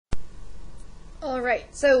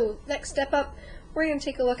Alright, so next step up, we're going to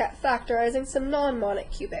take a look at factorizing some non-monic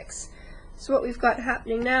cubics. So what we've got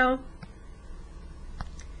happening now,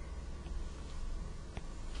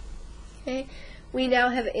 okay, we now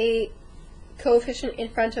have a coefficient in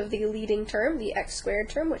front of the leading term, the x squared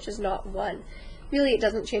term, which is not 1. Really, it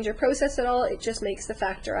doesn't change our process at all, it just makes the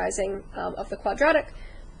factorizing of the quadratic.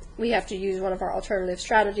 We have to use one of our alternative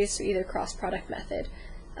strategies, so either cross-product method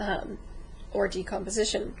or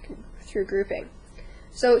decomposition through grouping.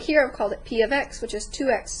 So here I've called it p of x, which is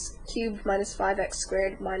 2x cubed minus 5x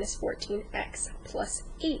squared minus 14x plus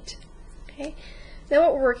 8. Okay. Now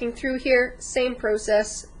what we're working through here, same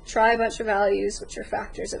process, try a bunch of values, which are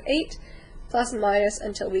factors of 8, plus and minus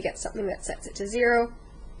until we get something that sets it to 0.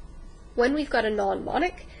 When we've got a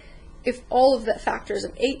non-monic, if all of the factors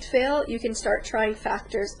of 8 fail, you can start trying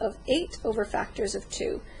factors of 8 over factors of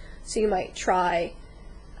 2. So you might try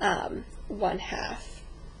 1/2,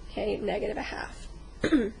 okay, negative a half.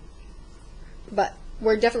 But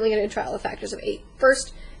we're definitely going to try all the factors of 8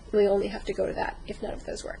 first, and we only have to go to that if none of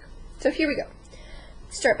those work. So here we go.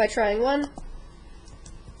 Start by trying 1,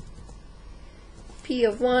 p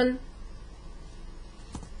of 1.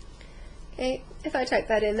 Okay, if I type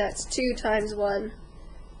that in, that's 2 times 1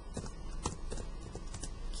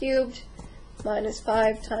 cubed minus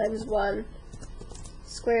 5 times 1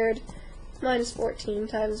 squared minus 14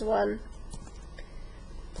 times 1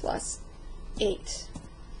 plus 8.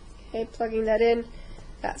 Okay, plugging that in,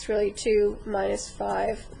 that's really 2 minus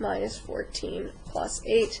 5 minus 14 plus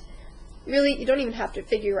 8. Really, you don't even have to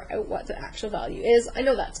figure out what the actual value is. I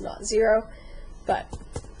know that's not 0, but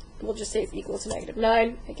we'll just say it's equal to negative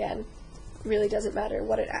 9. Again, really doesn't matter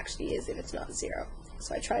what it actually is if it's not 0.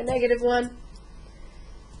 So I try negative 1,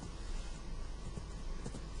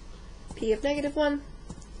 p of negative 1,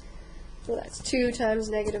 well that's 2 times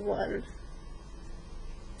negative 1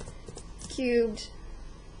 cubed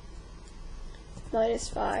minus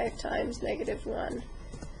 5 times negative 1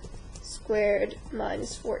 squared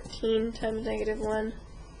minus 14 times negative 1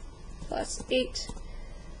 plus 8.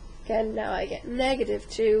 Again, now I get negative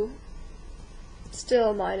 2,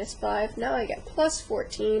 still minus 5. Now I get plus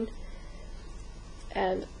 14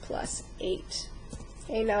 and plus 8.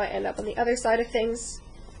 Okay, now I end up on the other side of things.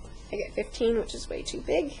 I get 15, which is way too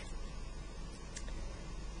big.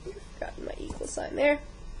 Got my equal sign there.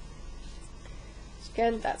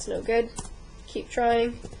 Again, that's no good. Keep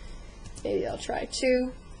trying. Maybe I'll try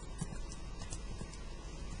 2.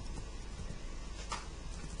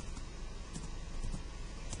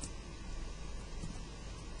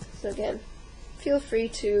 So again, feel free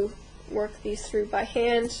to work these through by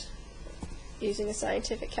hand using a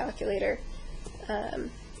scientific calculator.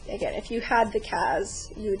 Again, if you had the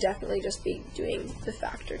CAS, you would definitely just be doing the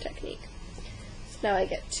factor technique. So now I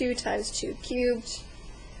get 2 times 2 cubed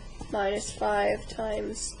minus 5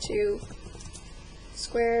 times 2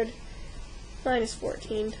 squared minus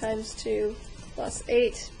 14 times 2 plus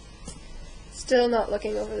 8. Still not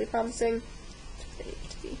looking overly promising.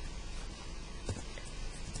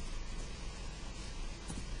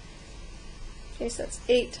 Okay, so that's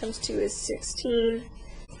 8 times 2 is 16,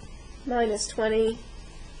 minus 20,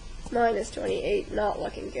 minus 28, not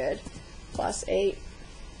looking good, plus 8.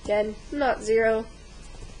 Again, not 0.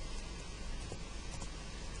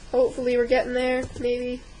 Hopefully we're getting there,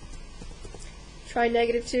 maybe. Try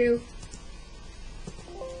negative 2.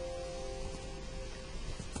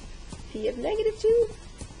 P of negative 2.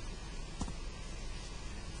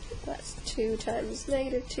 That's 2 times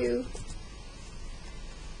negative 2.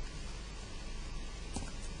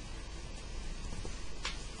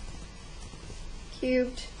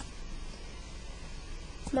 Cubed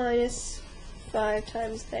minus 5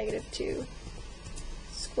 times negative 2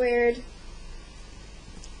 squared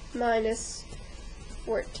minus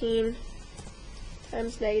 14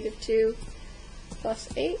 times negative 2 plus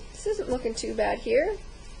 8. This isn't looking too bad here.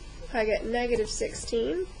 I get negative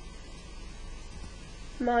 16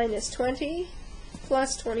 minus 20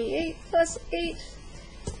 plus 28 plus 8.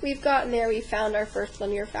 We've gotten there. We found our first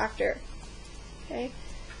linear factor. Okay.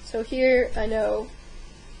 So here I know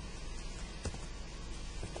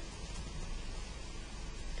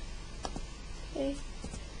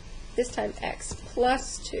this time x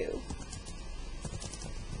plus 2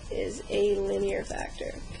 is a linear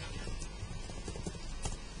factor.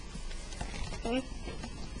 Okay,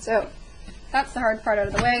 so that's the hard part out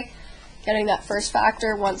of the way, getting that first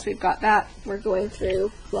factor. Once we've got that, we're going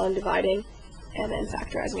through long dividing and then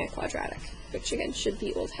factorizing a quadratic, which again should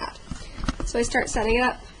be old hat. So I start setting it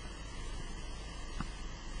up.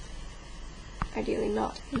 Ideally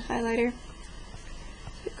not in highlighter.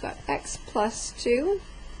 We've got x plus 2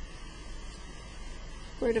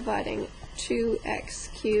 we're dividing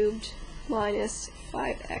 2x cubed minus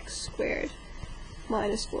 5x squared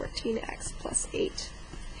minus 14x plus 8.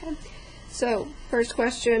 Okay. So, first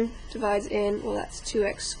question divides in, well, that's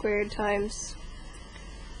 2x squared times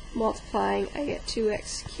multiplying, I get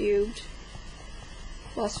 2x cubed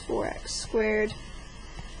plus 4x squared.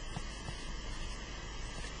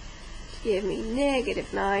 Give me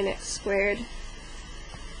negative 9x squared.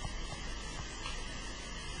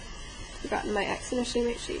 Forgotten my x initially,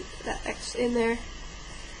 make sure you put that x in there.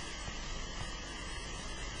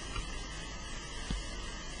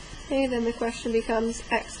 Okay, then the question becomes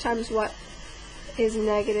x times what is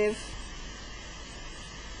negative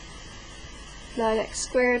 9x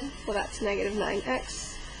squared? Well, that's negative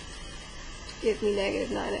 9x. Give me negative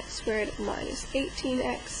 9x squared minus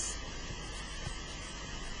 18x.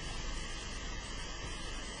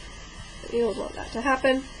 You don't want that to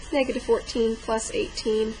happen. Negative 14 plus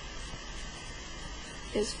 18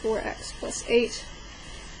 is 4x plus 8.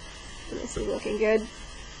 And this is looking good.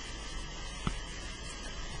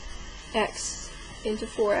 X into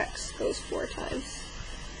 4x goes 4 times.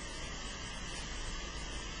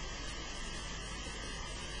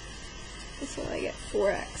 So I get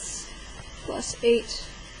 4x plus 8.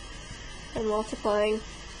 I'm multiplying.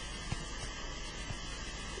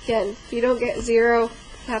 Again, if you don't get 0, you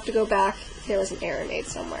have to go back. There was an error made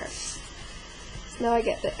somewhere. So now I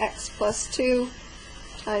get the x plus 2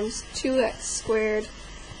 times 2x squared.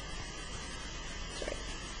 Sorry.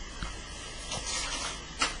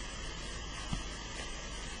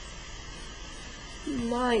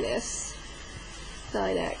 Minus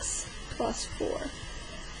 9x plus 4.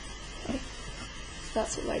 Okay. So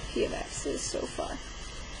that's what my p of x is so far.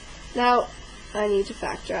 Now, I need to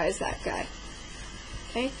factorize that guy.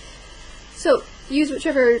 Okay? So, use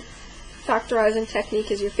whichever factorizing technique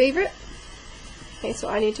is your favorite. Okay, so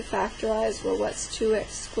I need to factorize, well, what's 2x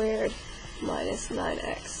squared minus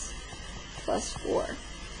 9x plus 4?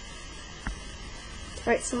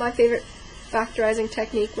 Alright, so my favorite factorizing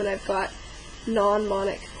technique when I've got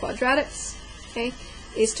non-monic quadratics, okay,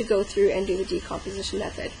 is to go through and do the decomposition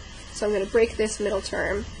method. So I'm going to break this middle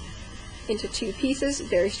term into 2 pieces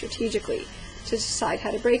very strategically. To decide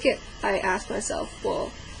how to break it, I asked myself,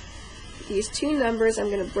 well, these 2 numbers I'm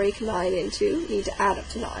going to break 9 into, need to add up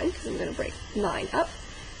to 9, because I'm going to break 9 up.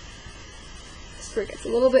 This where it gets a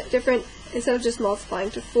little bit different. Instead of just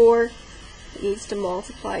multiplying to 4, it needs to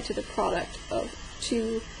multiply to the product of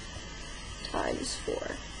 2 times 4.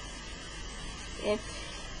 Okay.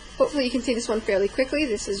 Hopefully you can see this one fairly quickly.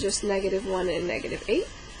 This is just negative 1 and negative 8.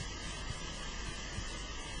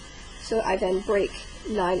 So I then break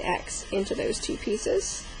 9x into those 2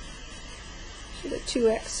 pieces. So the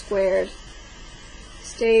 2x squared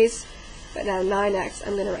stays, but now 9x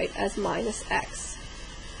I'm going to write as minus x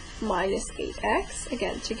minus 8x.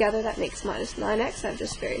 Again, together that makes minus 9x. I've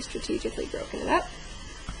just very strategically broken it up.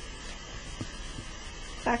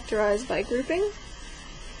 Factorize by grouping.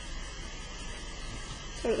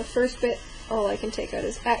 So the first bit, all I can take out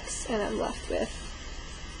is x, and I'm left with,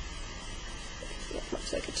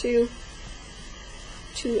 much like a 2,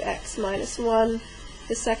 2x minus 1.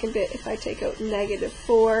 The second bit, if I take out negative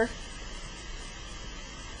 4,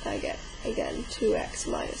 I get, again, 2x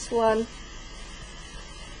minus 1.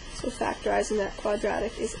 So factorizing that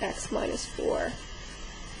quadratic is x minus 4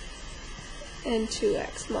 and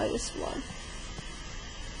 2x minus 1.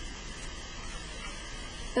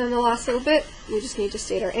 And then the last little bit, we just need to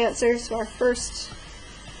state our answer. So our first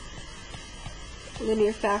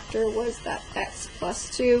linear factor was that x plus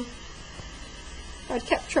 2. If I'd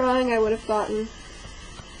kept trying, I would have gotten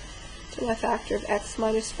to my factor of x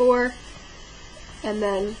minus 4, and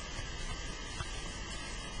then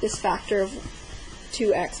this factor of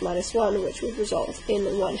 2x minus 1, which would result in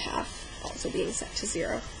 1/2 also being set to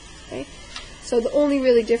 0. Okay? So the only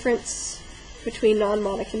really difference between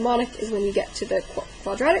non-monic and monic is when you get to the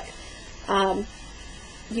quadratic.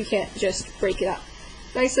 You can't just break it up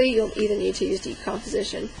nicely. You'll either need to use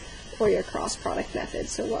decomposition or your cross product method.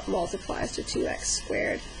 So what multiplies to 2x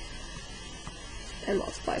squared and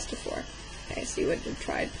multiplies to 4. Okay, so you would have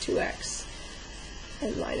tried 2x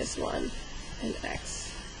and minus 1 and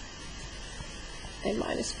x and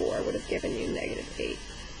minus 4 would have given you negative 8.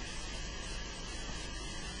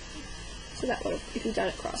 So that would have, if you've done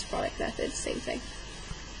it cross product method, same thing.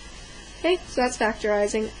 Okay, so that's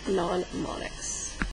factorizing non-monics.